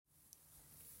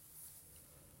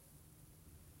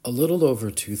A little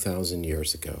over 2,000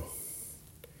 years ago,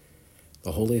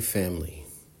 the Holy Family,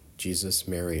 Jesus,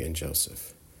 Mary, and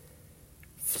Joseph,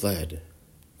 fled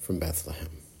from Bethlehem.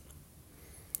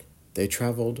 They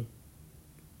traveled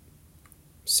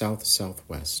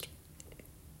south-southwest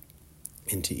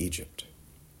into Egypt,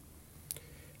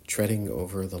 treading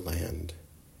over the land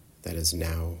that is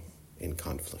now in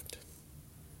conflict.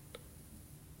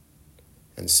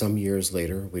 And some years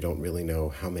later, we don't really know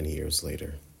how many years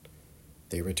later,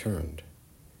 they returned,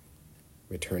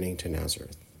 returning to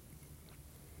Nazareth,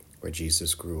 where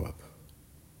Jesus grew up.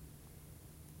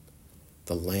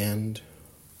 The land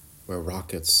where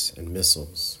rockets and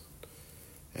missiles,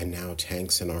 and now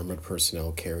tanks and armored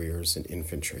personnel carriers and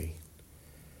infantry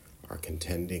are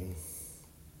contending,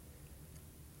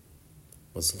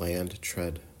 was land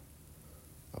tread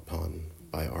upon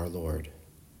by our Lord.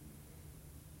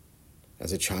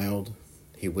 As a child,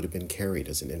 he would have been carried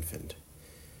as an infant,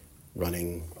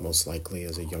 running most likely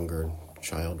as a younger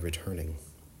child returning.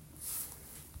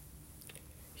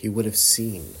 He would have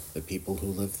seen the people who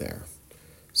live there,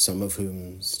 some of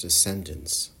whose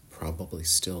descendants probably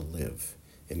still live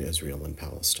in Israel and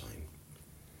Palestine.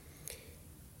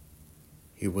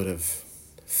 He would have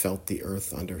felt the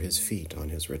earth under his feet on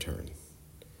his return.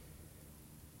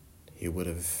 He would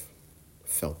have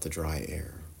felt the dry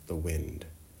air, the wind,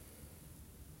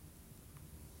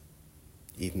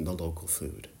 eaten the local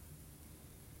food.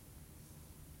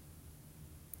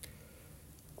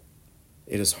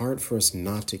 It is hard for us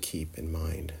not to keep in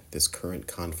mind this current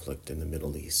conflict in the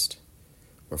Middle East,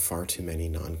 where far too many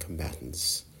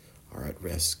non-combatants are at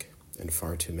risk and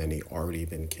far too many already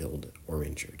been killed or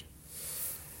injured.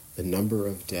 The number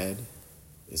of dead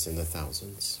is in the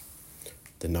thousands.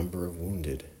 The number of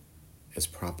wounded is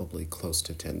probably close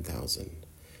to 10,000,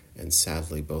 and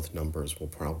sadly both numbers will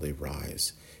probably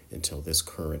rise until this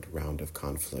current round of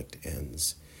conflict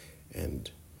ends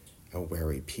and a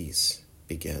wary peace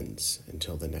begins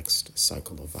until the next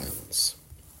cycle of violence.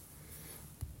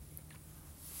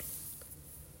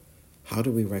 How do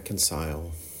we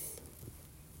reconcile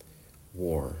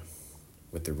war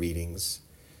with the readings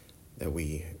that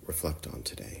we reflect on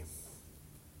today?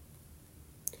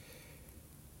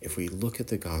 If we look at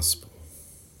the gospel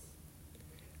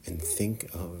and think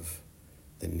of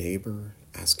the neighbor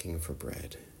asking for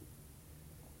bread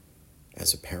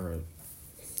as a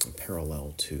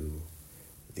parallel to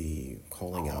the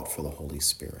calling out for the Holy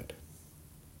Spirit.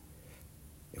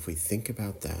 If we think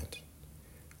about that,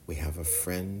 we have a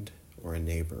friend or a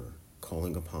neighbor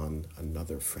calling upon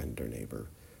another friend or neighbor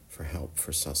for help,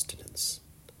 for sustenance,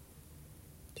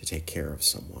 to take care of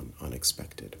someone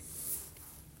unexpected.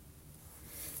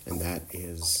 And that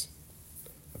is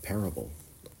a parable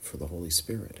for the Holy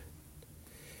Spirit.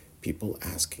 People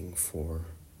asking for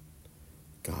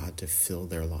God to fill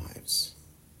their lives.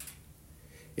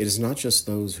 It is not just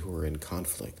those who are in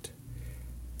conflict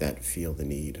that feel the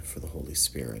need for the Holy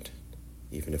Spirit,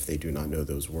 even if they do not know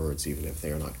those words, even if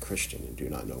they are not Christian and do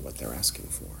not know what they're asking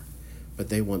for. But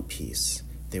they want peace.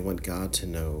 They want God to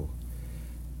know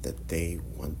that they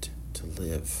want to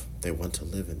live. They want to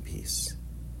live in peace.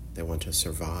 They want to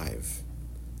survive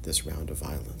this round of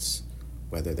violence,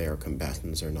 whether they are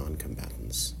combatants or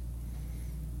non-combatants.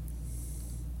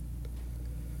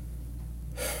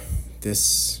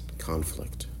 This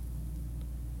conflict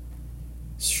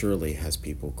surely has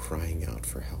people crying out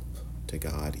for help to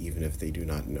God, even if they do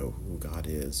not know who God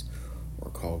is or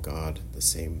call God the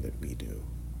same that we do.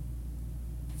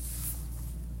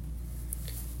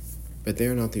 But they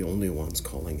are not the only ones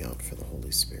calling out for the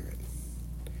Holy Spirit.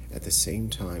 At the same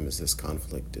time as this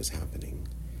conflict is happening,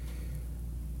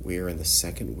 we are in the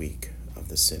second week of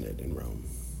the Synod in Rome,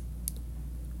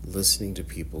 listening to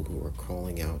people who are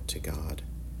calling out to God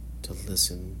to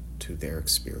listen to their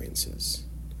experiences.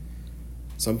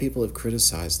 Some people have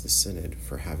criticized the Synod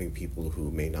for having people who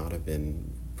may not have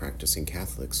been practicing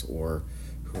Catholics or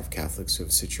who have Catholics who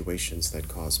have situations that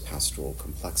cause pastoral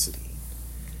complexity,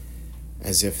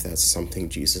 as if that's something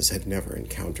Jesus had never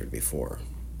encountered before.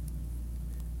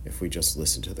 If we just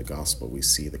listen to the gospel, we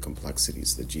see the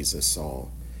complexities that Jesus saw,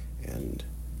 and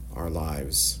our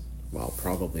lives, while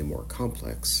probably more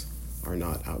complex, are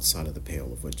not outside of the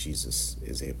pale of what Jesus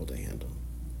is able to handle.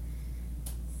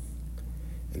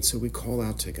 And so we call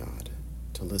out to God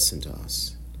to listen to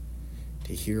us,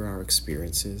 to hear our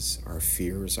experiences, our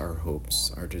fears, our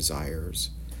hopes, our desires,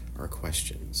 our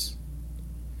questions.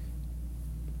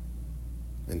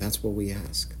 And that's what we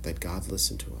ask, that God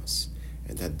listen to us,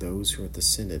 and that those who are at the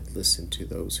Synod listen to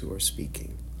those who are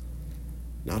speaking.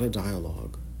 Not a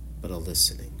dialogue, but a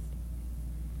listening.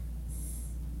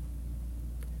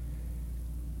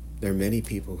 There are many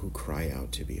people who cry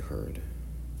out to be heard,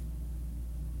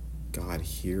 God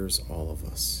hears all of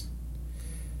us.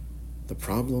 The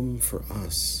problem for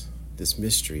us, this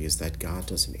mystery, is that God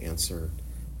doesn't answer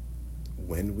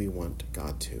when we want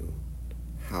God to,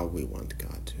 how we want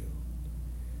God to.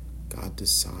 God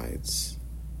decides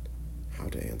how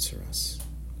to answer us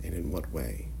and in what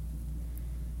way.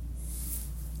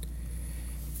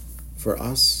 For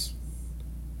us,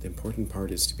 the important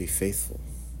part is to be faithful.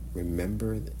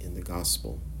 Remember, in the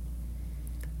gospel,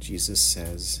 Jesus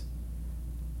says,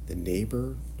 the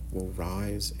neighbor will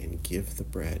rise and give the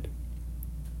bread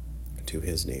to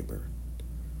his neighbor,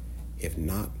 if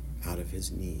not out of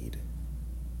his need,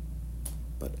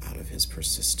 but out of his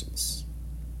persistence.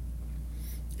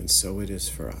 And so it is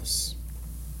for us.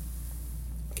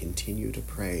 Continue to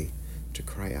pray, to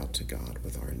cry out to God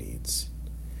with our needs.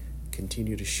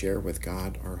 Continue to share with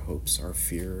God our hopes, our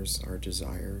fears, our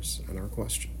desires, and our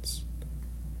questions,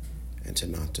 and to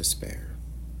not despair.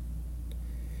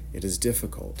 It is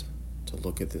difficult to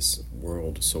look at this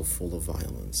world so full of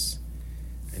violence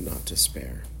and not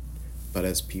despair. But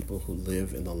as people who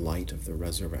live in the light of the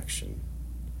resurrection,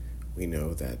 we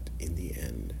know that in the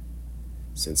end,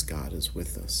 since God is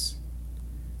with us,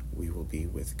 we will be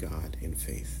with God in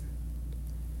faith,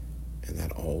 and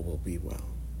that all will be well.